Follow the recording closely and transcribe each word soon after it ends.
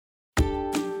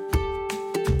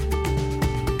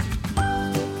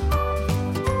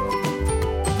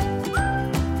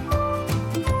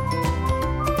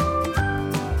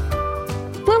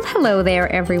Hello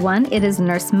there, everyone. It is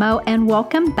Nurse Mo, and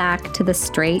welcome back to the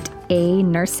Straight A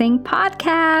Nursing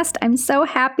Podcast. I'm so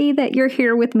happy that you're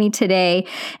here with me today,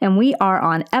 and we are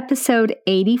on episode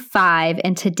 85,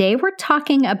 and today we're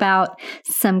talking about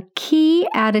some key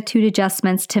attitude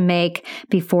adjustments to make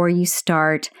before you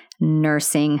start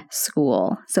nursing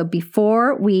school. So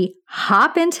before we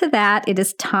hop into that, it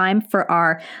is time for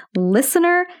our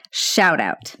listener shout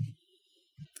out.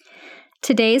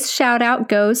 Today's shout out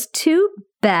goes to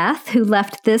Beth, who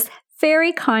left this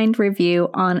very kind review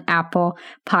on Apple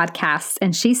Podcasts.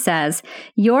 And she says,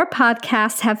 "Your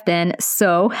podcasts have been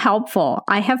so helpful.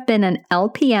 I have been an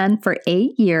LPN for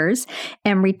 8 years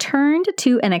and returned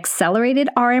to an accelerated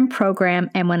RM program.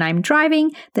 And when I'm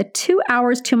driving the 2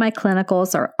 hours to my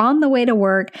clinicals or on the way to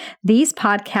work, these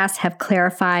podcasts have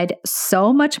clarified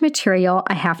so much material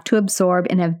I have to absorb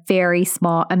in a very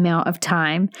small amount of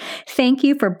time. Thank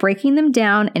you for breaking them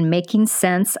down and making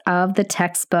sense of the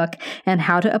textbook and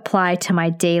how to apply to my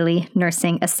daily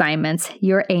nursing assignments.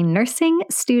 You're a nursing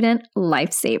student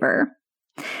lifesaver."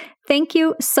 Thank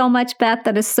you so much, Beth.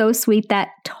 That is so sweet. That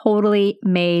totally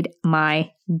made my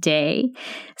day.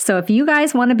 So if you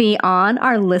guys want to be on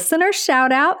our listener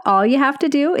shout out, all you have to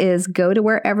do is go to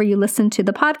wherever you listen to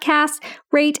the podcast,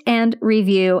 rate and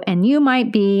review, and you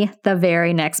might be the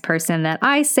very next person that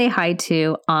I say hi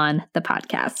to on the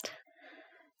podcast.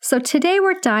 So today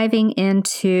we're diving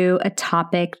into a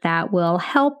topic that will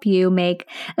help you make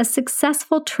a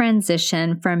successful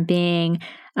transition from being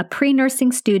a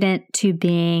pre-nursing student to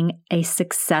being a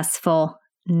successful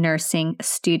nursing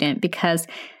student, because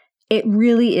it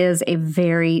really is a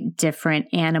very different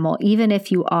animal. Even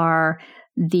if you are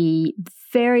the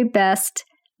very best,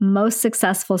 most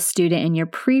successful student in your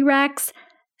prereqs,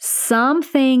 some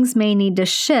things may need to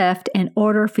shift in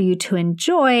order for you to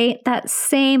enjoy that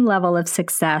same level of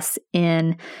success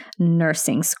in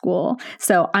nursing school.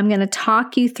 So I'm going to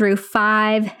talk you through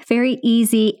 5 very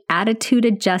easy attitude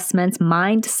adjustments,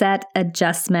 mindset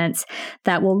adjustments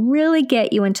that will really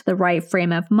get you into the right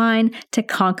frame of mind to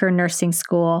conquer nursing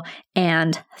school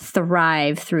and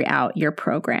thrive throughout your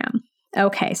program.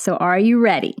 Okay, so are you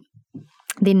ready?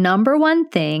 The number one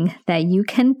thing that you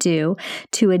can do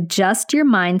to adjust your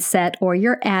mindset or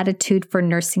your attitude for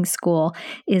nursing school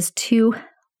is to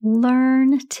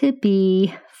learn to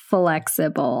be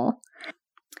flexible.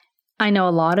 I know a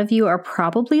lot of you are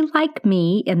probably like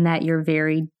me in that you're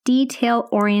very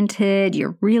detail-oriented,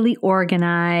 you're really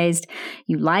organized,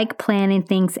 you like planning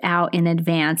things out in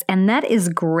advance, and that is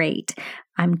great.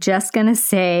 I'm just going to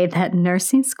say that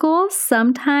nursing school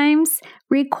sometimes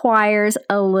requires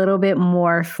a little bit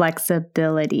more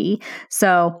flexibility.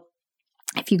 So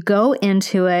if you go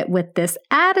into it with this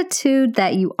attitude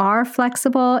that you are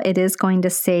flexible, it is going to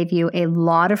save you a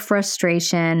lot of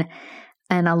frustration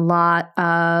and a lot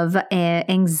of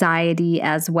anxiety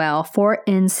as well. For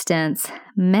instance,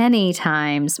 many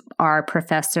times our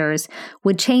professors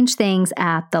would change things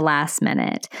at the last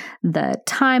minute. The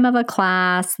time of a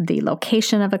class, the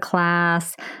location of a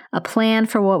class, a plan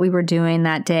for what we were doing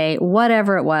that day,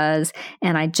 whatever it was.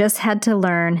 And I just had to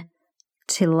learn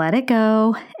to let it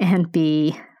go and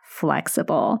be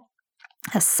flexible.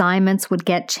 Assignments would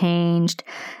get changed,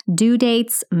 due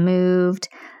dates moved.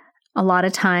 A lot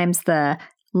of times the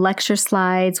lecture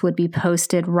slides would be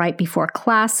posted right before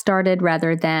class started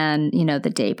rather than,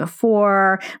 the day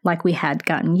before, like we had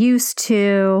gotten used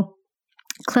to.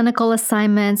 Clinical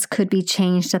assignments could be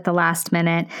changed at the last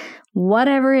minute.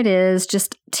 Whatever it is,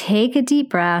 just take a deep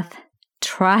breath,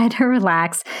 try to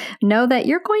relax. Know that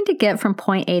you're going to get from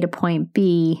point A to point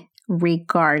B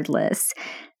regardless.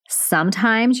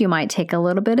 Sometimes you might take a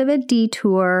little bit of a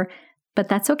detour, but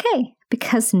that's okay,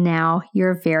 because now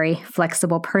you're a very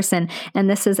flexible person. And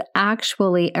this is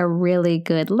actually a really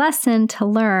good lesson to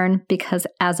learn, because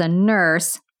as a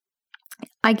nurse,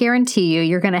 I guarantee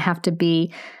you're going to have to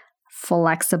be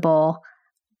flexible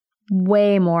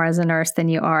way more as a nurse than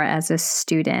you are as a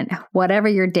student. Whatever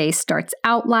your day starts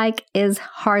out like is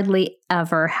hardly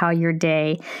ever how your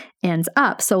day ends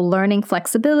up. So learning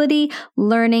flexibility,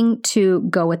 learning to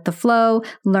go with the flow,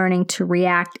 learning to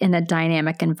react in a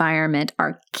dynamic environment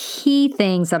are key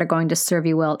things that are going to serve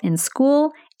you well in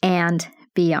school and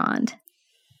beyond.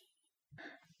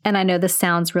 And I know this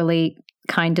sounds really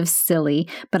kind of silly,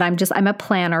 but I'm a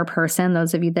planner person.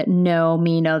 Those of you that know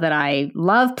me know that I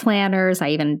love planners. I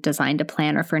even designed a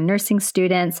planner for nursing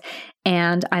students.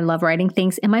 And I love writing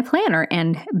things in my planner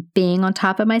and being on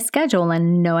top of my schedule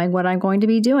and knowing what I'm going to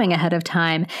be doing ahead of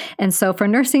time. And so for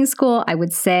nursing school, I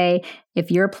would say if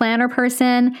you're a planner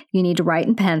person, you need to write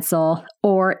in pencil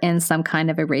or in some kind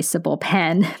of erasable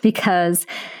pen, because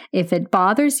if it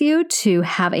bothers you to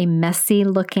have a messy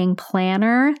looking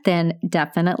planner, then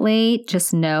definitely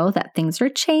just know that things are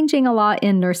changing a lot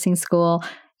in nursing school.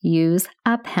 Use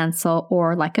a pencil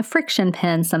or like a friction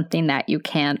pen, something that you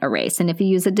can erase. And if you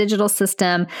use a digital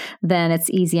system, then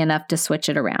it's easy enough to switch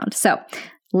it around. So,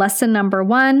 lesson number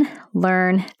 1,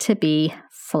 learn to be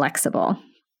flexible.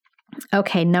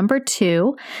 Okay, number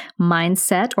 2,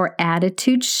 mindset or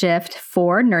attitude shift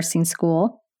for nursing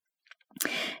school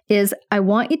is I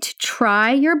want you to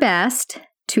try your best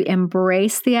to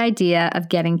embrace the idea of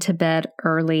getting to bed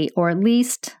early, or at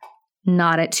least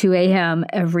not at 2 a.m.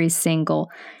 every single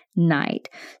night.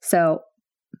 So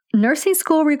nursing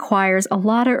school requires a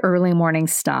lot of early morning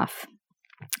stuff.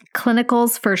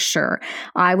 Clinicals for sure.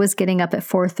 I was getting up at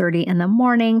 4:30 in the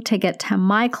morning to get to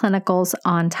my clinicals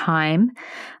on time.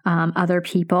 Other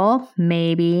people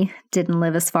maybe didn't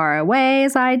live as far away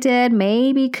as I did,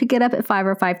 maybe could get up at 5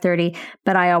 or 5:30,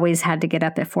 but I always had to get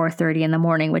up at 4:30 in the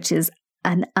morning, which is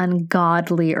an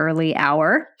ungodly early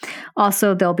hour.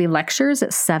 Also, there'll be lectures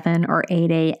at 7 or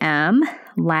 8 a.m.,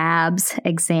 labs,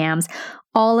 exams,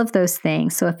 all of those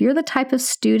things. So if you're the type of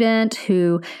student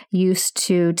who used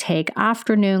to take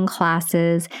afternoon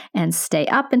classes and stay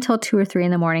up until 2 or 3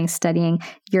 in the morning studying,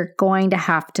 you're going to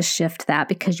have to shift that,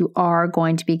 because you are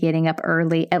going to be getting up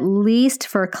early, at least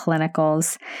for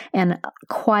clinicals, and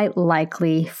quite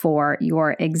likely for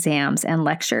your exams and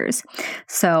lectures.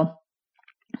 So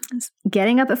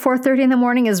getting up at 4:30 in the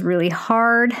morning is really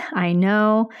hard. I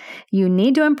know. You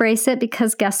need to embrace it,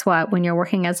 because guess what? When you're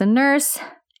working as a nurse,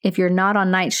 if you're not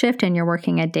on night shift and you're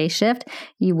working a day shift,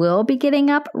 you will be getting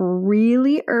up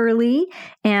really early,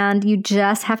 and you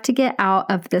just have to get out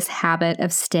of this habit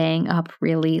of staying up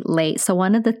really late. So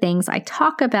one of the things I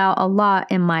talk about a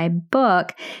lot in my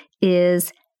book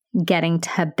is getting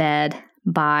to bed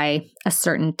by a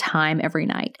certain time every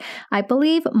night. I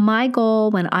believe my goal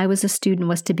when I was a student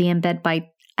was to be in bed by,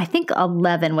 I think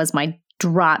 11 was my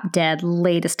drop dead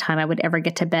latest time I would ever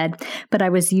get to bed, but I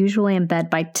was usually in bed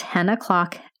by 10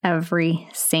 o'clock every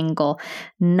single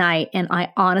night. And I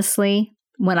honestly,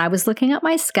 when I was looking at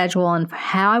my schedule and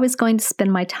how I was going to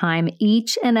spend my time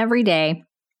each and every day,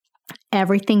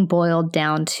 everything boiled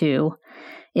down to,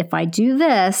 if I do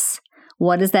this,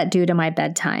 what does that do to my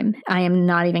bedtime? I am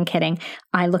not even kidding.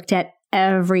 I looked at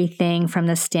everything from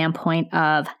the standpoint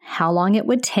of how long it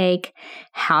would take,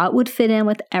 how it would fit in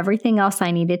with everything else I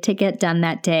needed to get done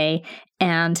that day,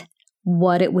 and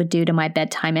what it would do to my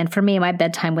bedtime. And for me, my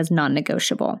bedtime was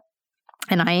non-negotiable.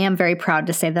 And I am very proud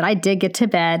to say that I did get to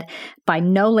bed by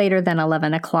no later than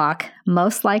 11 o'clock,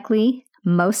 most likely,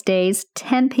 most days,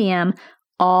 10 p.m.,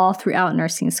 all throughout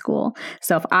nursing school.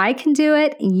 So if I can do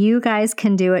it, you guys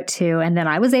can do it too. And then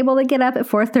I was able to get up at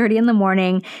 4:30 in the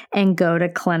morning and go to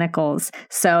clinicals.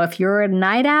 So if you're a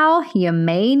night owl, you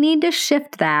may need to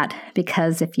shift that,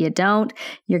 because if you don't,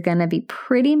 you're going to be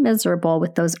pretty miserable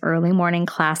with those early morning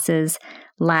classes,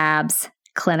 labs,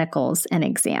 clinicals, and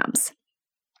exams.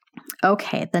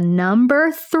 Okay, the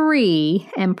number 3,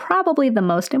 and probably the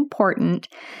most important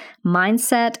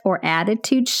mindset or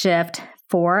attitude shift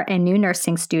for a new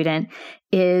nursing student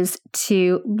is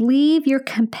to leave your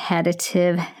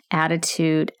competitive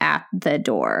attitude at the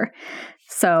door.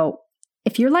 So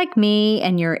if you're like me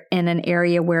and you're in an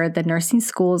area where the nursing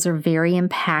schools are very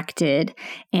impacted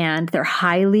and they're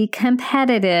highly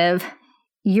competitive,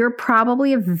 you're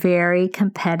probably a very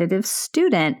competitive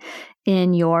student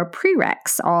in your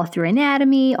prereqs, all through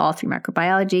anatomy, all through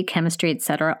microbiology, chemistry,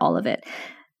 etc., all of it.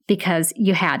 Because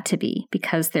you had to be,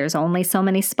 because there's only so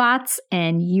many spots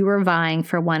and you were vying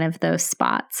for one of those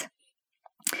spots.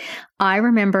 I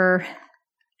remember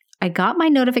I got my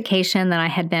notification that I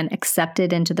had been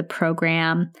accepted into the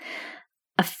program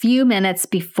a few minutes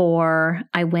before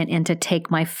I went in to take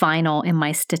my final in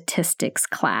my statistics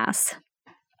class.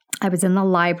 I was in the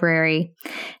library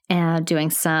and doing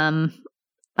some,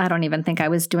 I don't even think I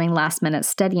was doing last minute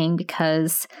studying,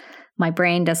 because my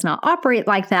brain does not operate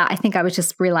like that. I think I was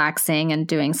just relaxing and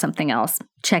doing something else,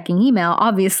 checking email,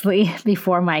 obviously,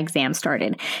 before my exam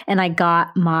started. And I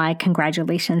got my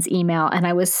congratulations email, and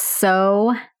I was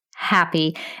so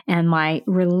happy. And my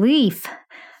relief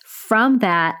from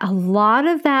that, a lot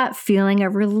of that feeling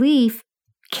of relief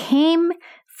came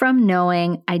from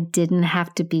knowing I didn't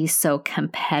have to be so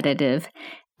competitive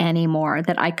anymore,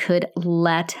 that I could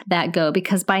let that go,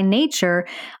 because by nature,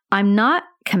 I'm not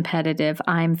competitive.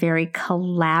 I'm very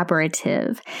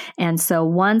collaborative. And so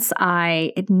once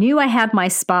I knew I had my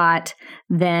spot,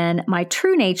 then my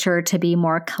true nature to be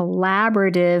more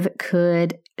collaborative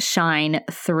could shine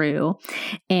through.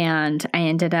 And I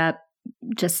ended up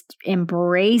just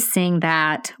embracing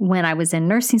that when I was in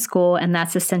nursing school. And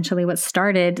that's essentially what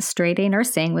started Straight A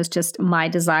Nursing, was just my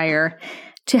desire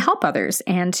to help others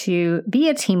and to be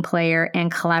a team player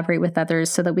and collaborate with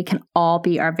others so that we can all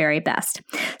be our very best.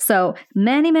 So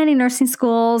many nursing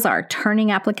schools are turning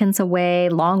applicants away,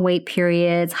 long wait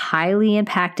periods, highly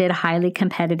impacted, highly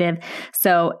competitive.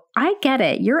 So I get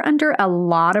it. You're under a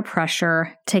lot of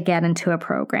pressure to get into a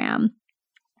program.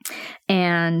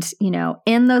 And,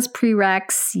 in those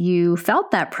prereqs, you felt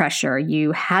that pressure.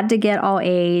 You had to get all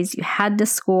A's. You had to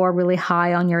score really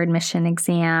high on your admission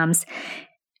exams.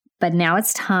 But now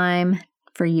it's time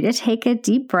for you to take a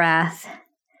deep breath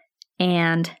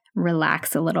and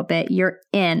relax a little bit. You're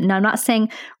in. Now, I'm not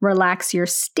saying relax your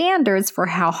standards for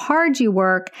how hard you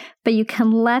work, but you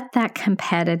can let that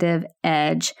competitive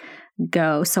edge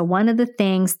go. So one of the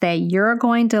things that you're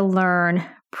going to learn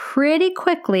pretty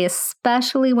quickly,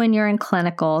 especially when you're in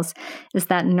clinicals, is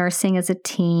that nursing is a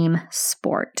team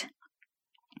sport.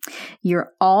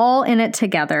 You're all in it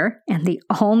together, and the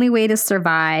only way to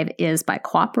survive is by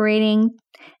cooperating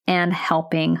and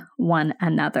helping one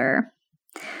another.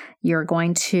 You're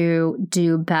going to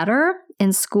do better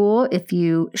in school if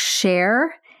you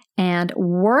share and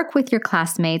work with your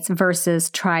classmates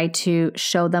versus try to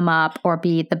show them up or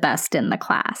be the best in the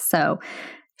class. So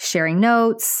sharing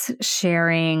notes,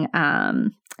 sharing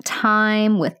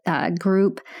time with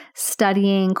group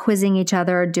studying, quizzing each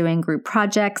other, doing group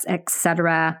projects,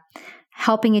 etc.,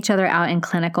 helping each other out in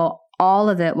clinical, all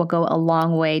of it will go a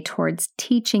long way towards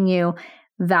teaching you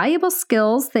valuable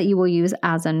skills that you will use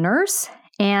as a nurse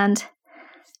and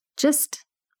just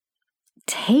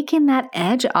taking that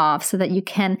edge off so that you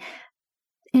can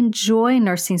enjoy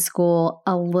nursing school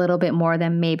a little bit more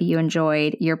than maybe you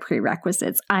enjoyed your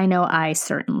prerequisites. I know I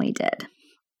certainly did.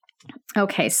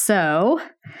 Okay, so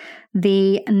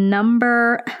the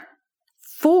number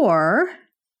 4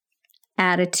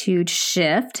 attitude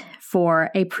shift for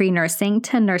a pre-nursing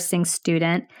to nursing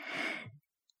student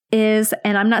is,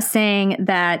 and I'm not saying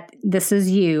that this is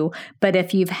you, but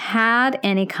if you've had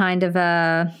any kind of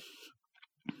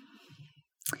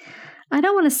I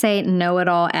don't want to say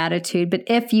know-it-all attitude, but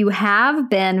if you have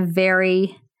been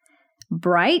very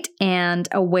bright and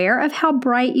aware of how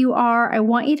bright you are, I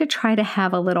want you to try to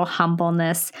have a little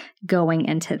humbleness going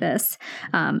into this.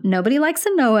 Nobody likes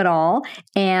a know-it-all,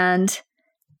 and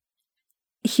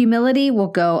humility will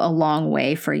go a long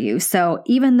way for you. So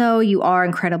even though you are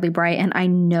incredibly bright, and I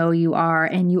know you are,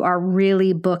 and you are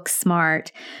really book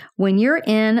smart, when you're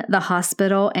in the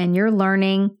hospital and you're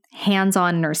learning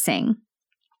hands-on nursing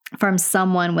from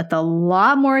someone with a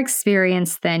lot more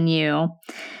experience than you,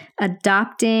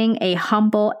 adopting a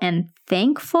humble and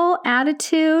thankful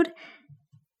attitude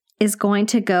is going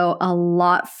to go a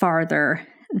lot farther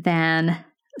than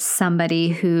somebody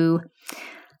who,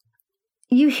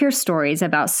 you hear stories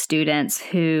about students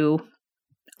who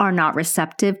are not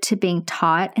receptive to being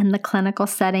taught in the clinical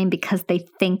setting because they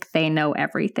think they know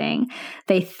everything.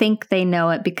 They think they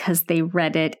know it because they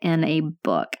read it in a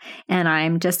book. And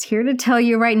I'm just here to tell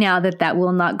you right now that that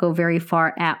will not go very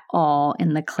far at all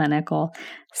in the clinical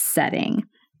setting.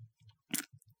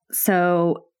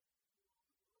 So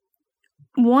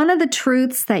one of the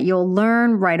truths that you'll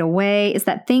learn right away is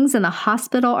that things in the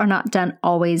hospital are not done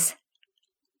always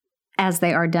as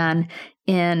they are done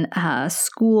in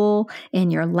school, in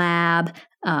your lab,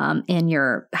 in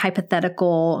your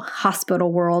hypothetical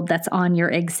hospital world that's on your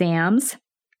exams.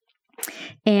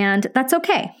 And that's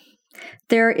okay.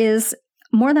 There is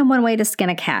more than one way to skin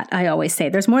a cat, I always say.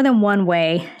 There's more than one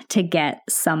way to get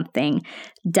something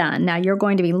done. Now, you're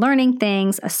going to be learning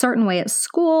things a certain way at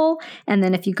school, and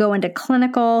then if you go into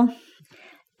clinical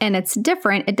and it's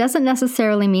different, it doesn't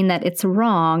necessarily mean that it's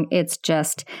wrong. It's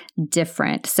just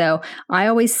different. So I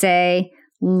always say,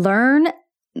 learn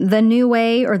the new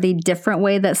way or the different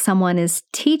way that someone is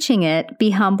teaching it. Be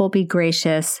humble, be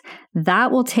gracious. That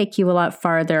will take you a lot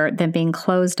farther than being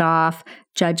closed off,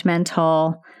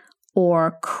 judgmental,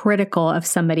 or critical of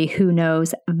somebody who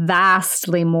knows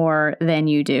vastly more than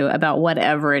you do about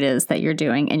whatever it is that you're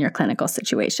doing in your clinical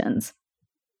situations.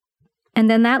 And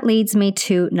then that leads me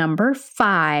to number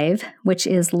 5, which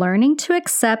is learning to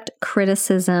accept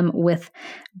criticism with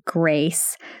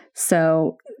grace.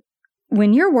 So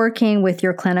when you're working with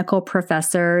your clinical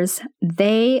professors,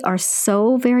 they are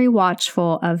so very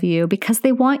watchful of you because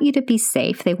they want you to be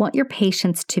safe. They want your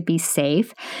patients to be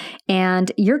safe. And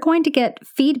you're going to get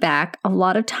feedback a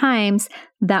lot of times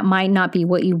that might not be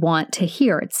what you want to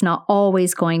hear. It's not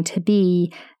always going to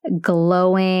be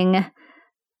glowing,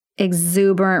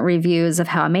 exuberant reviews of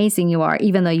how amazing you are,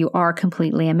 even though you are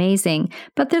completely amazing.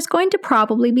 But there's going to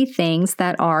probably be things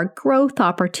that are growth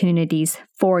opportunities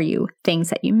for you, things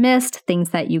that you missed,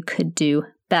 things that you could do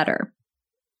better.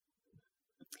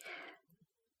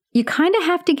 You kind of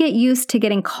have to get used to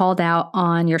getting called out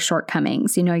on your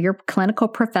shortcomings. Your clinical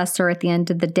professor at the end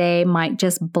of the day might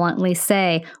just bluntly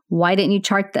say, "Why didn't you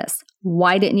chart this?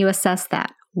 Why didn't you assess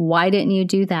that? Why didn't you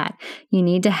do that?" You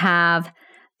need to have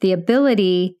the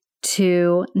ability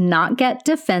to not get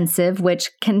defensive, which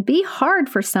can be hard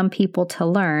for some people to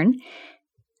learn,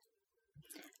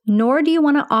 nor do you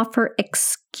want to offer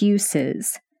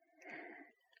excuses.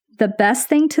 The best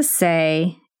thing to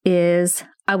say is,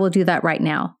 "I will do that right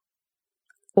now,"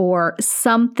 or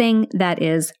something that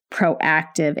is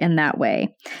proactive in that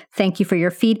way. "Thank you for your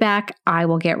feedback. I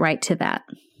will get right to that."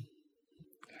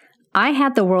 I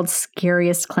had the world's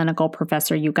scariest clinical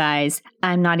professor, you guys.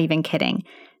 I'm not even kidding.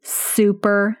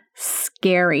 Super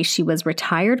scary. She was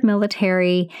retired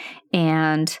military,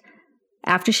 and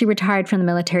after she retired from the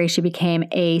military, she became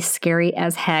a scary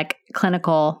as heck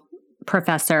clinical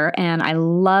professor, and I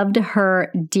loved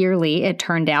her dearly, it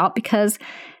turned out, because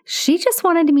she just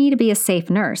wanted me to be a safe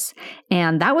nurse,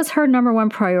 and that was her number one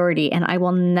priority, and I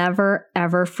will never,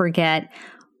 ever forget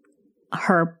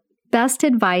her best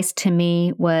advice to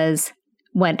me was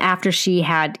when after she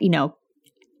had,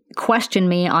 questioned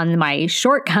me on my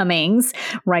shortcomings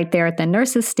right there at the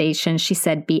nurses station, she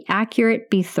said, "Be accurate,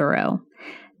 be thorough.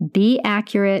 Be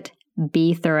accurate,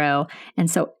 be thorough."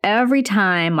 And so every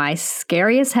time my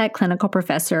scary as heck clinical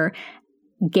professor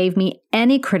gave me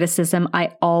any criticism, I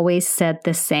always said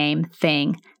the same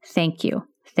thing. "Thank you,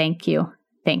 thank you,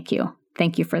 thank you.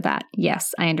 Thank you for that.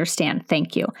 Yes, I understand.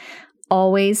 Thank you."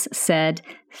 Always said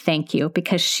thank you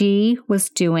because she was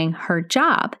doing her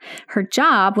job. Her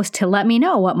job was to let me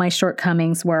know what my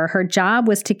shortcomings were. Her job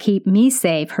was to keep me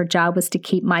safe. Her job was to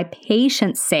keep my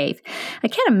patients safe. I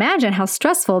can't imagine how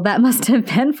stressful that must have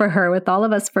been for her with all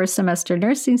of us first semester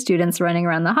nursing students running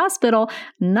around the hospital,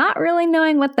 not really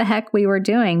knowing what the heck we were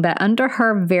doing. But under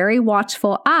her very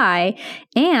watchful eye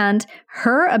and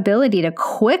her ability to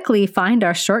quickly find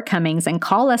our shortcomings and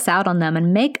call us out on them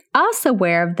and make us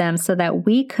aware of them so that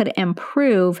we could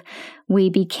improve, we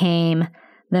became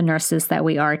the nurses that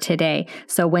we are today.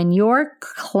 So when your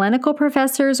clinical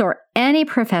professors or any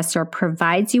professor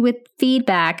provides you with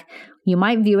feedback, you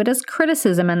might view it as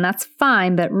criticism, and that's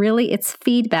fine, but really it's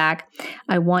feedback.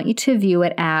 I want you to view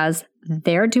it as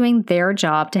they're doing their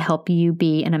job to help you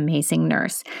be an amazing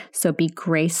nurse. So be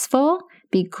graceful.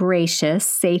 Be gracious,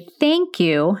 say thank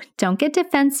you, don't get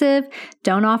defensive,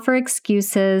 don't offer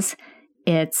excuses.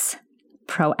 It's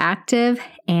proactive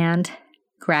and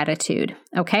gratitude.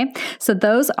 Okay, so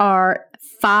those are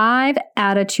 5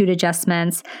 attitude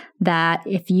adjustments that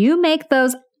if you make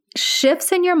those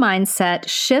shifts in your mindset,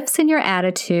 shifts in your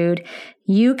attitude,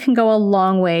 you can go a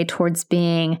long way towards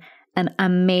being an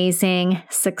amazing,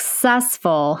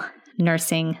 successful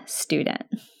nursing student.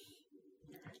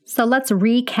 So let's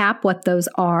recap what those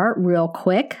are real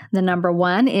quick. The number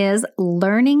 1 is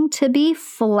learning to be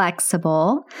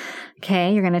flexible.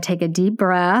 Okay, you're going to take a deep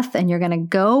breath and you're going to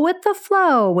go with the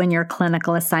flow when your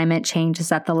clinical assignment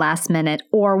changes at the last minute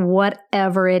or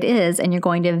whatever it is. And you're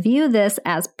going to view this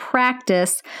as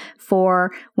practice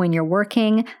for when you're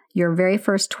working your very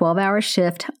first 12-hour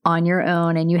shift on your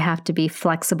own and you have to be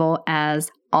flexible as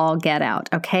all get out.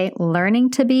 Okay,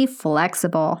 learning to be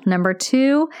flexible. Number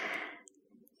 2,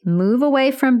 move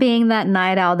away from being that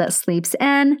night owl that sleeps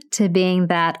in to being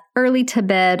that early to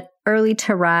bed, early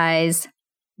to rise,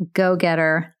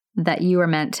 go-getter that you were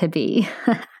meant to be.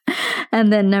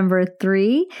 And then number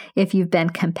 3, if you've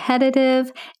been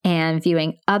competitive and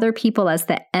viewing other people as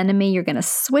the enemy, you're going to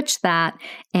switch that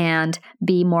and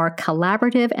be more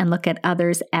collaborative and look at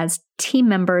others as team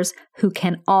members who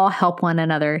can all help one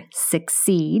another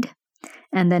succeed.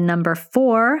 And then number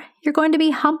 4, you're going to be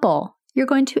humble. You're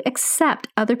going to accept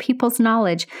other people's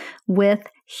knowledge with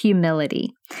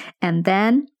humility. And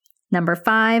then number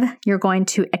 5, you're going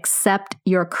to accept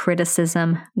your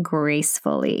criticism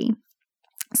gracefully.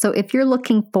 So if you're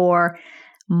looking for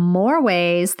more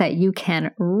ways that you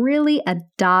can really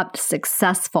adopt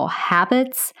successful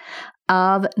habits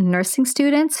of nursing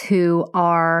students who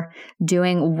are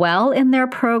doing well in their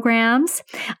programs,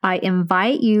 I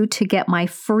invite you to get my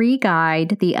free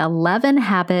guide, The 11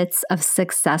 Habits of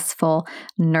Successful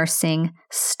Nursing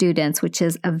Students, which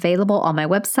is available on my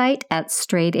website at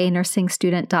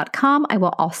straightanursingstudent.com. I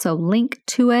will also link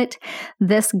to it.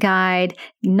 This guide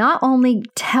not only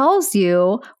tells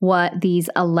you what these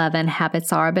 11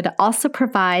 habits are, but it also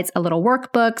provides a little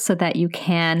workbook so that you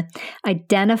can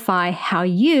identify how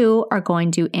you are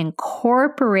going to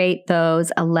incorporate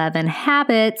those 11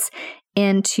 habits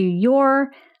into your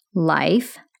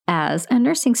life as a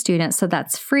nursing student. So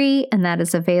that's free, and that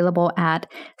is available at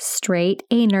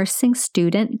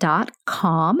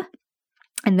straightanursingstudent.com.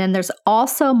 And then there's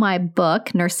also my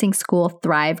book, Nursing School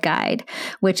Thrive Guide,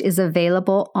 which is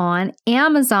available on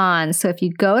Amazon. So if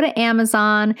you go to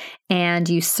Amazon and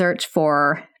you search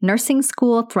for Nursing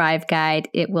School Thrive Guide,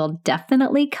 it will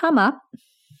definitely come up.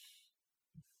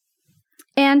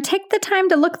 And take the time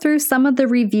to look through some of the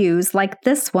reviews, like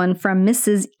this one from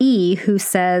Mrs. E, who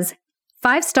says,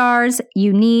 5 stars,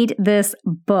 you need this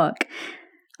book.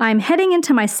 I'm heading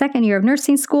into my second year of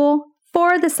nursing school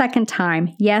for the second time.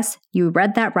 Yes, you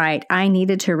read that right. I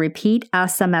needed to repeat a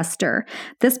semester.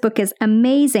 This book is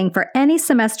amazing for any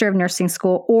semester of nursing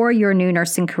school or your new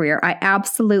nursing career. I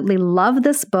absolutely love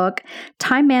this book.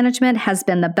 Time management has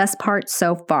been the best part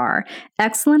so far.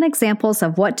 Excellent examples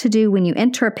of what to do when you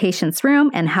enter a patient's room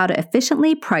and how to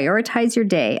efficiently prioritize your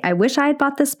day. I wish I had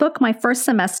bought this book my first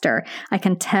semester. I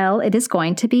can tell it is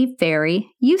going to be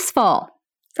very useful.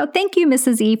 So thank you,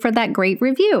 Mrs. E, for that great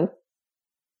review.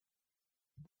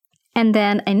 And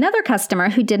then another customer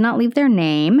who did not leave their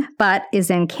name, but is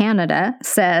in Canada,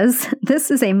 says, this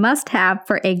is a must-have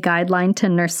for a guideline to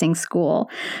nursing school.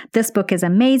 This book is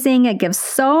amazing. It gives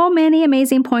so many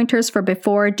amazing pointers for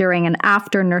before, during, and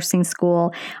after nursing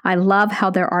school. I love how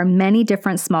there are many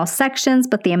different small sections,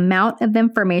 but the amount of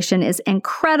information is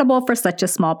incredible for such a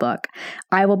small book.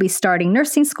 I will be starting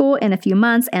nursing school in a few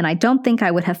months, and I don't think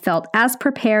I would have felt as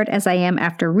prepared as I am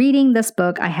after reading this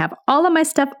book. I have all of my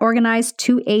stuff organized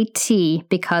to a T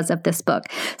because of this book.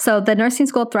 So the Nursing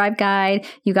School Thrive Guide,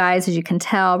 you guys, as you can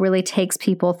tell, really takes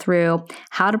people through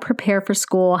how to prepare for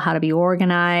school, how to be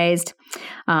organized,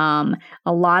 a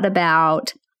lot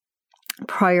about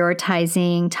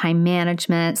prioritizing time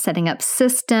management, setting up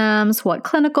systems, what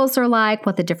clinicals are like,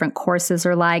 what the different courses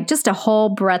are like, just a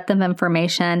whole breadth of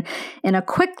information in a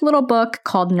quick little book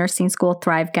called Nursing School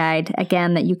Thrive Guide,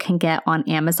 again, that you can get on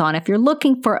Amazon. If you're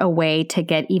looking for a way to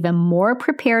get even more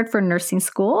prepared for nursing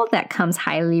school, that comes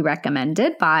highly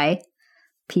recommended by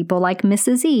people like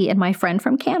Mrs. E and my friend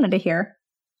from Canada here.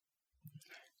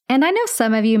 And I know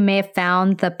some of you may have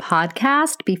found the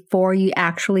podcast before you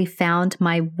actually found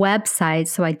my website.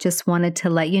 So I just wanted to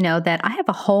let you know that I have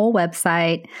a whole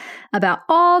website about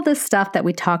all the stuff that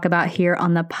we talk about here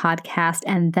on the podcast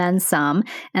and then some.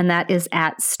 And that is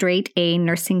at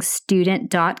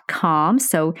straightanursingstudent.com.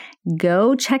 So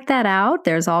go check that out.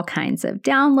 There's all kinds of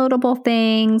downloadable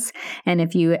things. And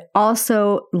if you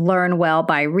also learn well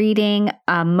by reading,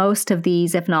 most of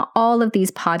these, if not all of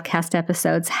these podcast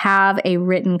episodes have a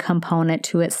written component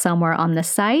to it somewhere on the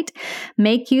site.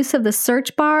 Make use of the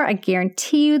search bar. I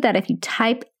guarantee you that if you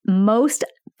type most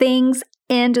things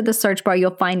into the search bar,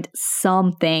 you'll find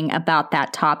something about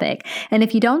that topic. And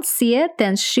if you don't see it,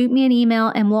 then shoot me an email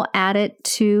and we'll add it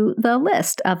to the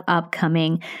list of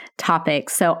upcoming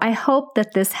topics. So I hope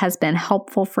that this has been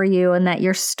helpful for you and that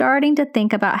you're starting to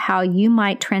think about how you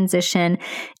might transition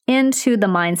into the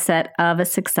mindset of a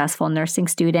successful nursing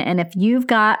student. And if you've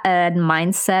got a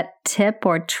mindset tip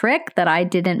or trick that I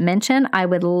didn't mention, I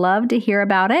would love to hear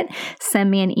about it. Send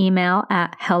me an email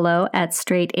at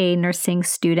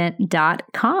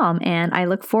hello@straightanursingstudent.com. And I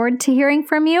look forward to hearing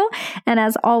from you. And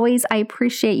as always, I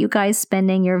appreciate you guys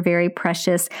spending your very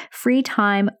precious free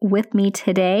time with me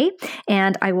today.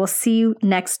 And I will see you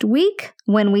next week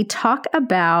when we talk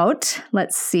about,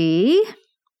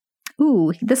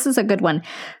 this is a good one.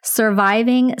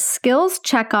 Surviving Skills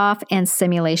Checkoff and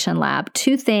Simulation Lab.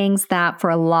 2 things that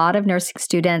for a lot of nursing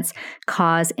students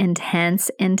cause intense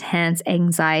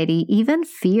anxiety, even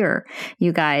fear.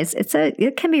 You guys,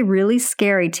 it can be really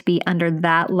scary to be under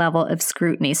that level of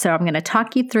scrutiny. So I'm going to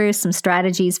talk you through some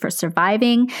strategies for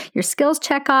surviving your skills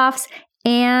checkoffs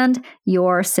and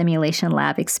your simulation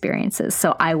lab experiences.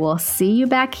 So I will see you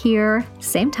back here,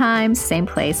 same time, same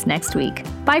place next week.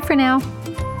 Bye for now.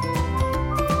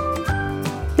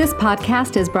 This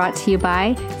podcast is brought to you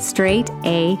by Straight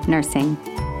A Nursing.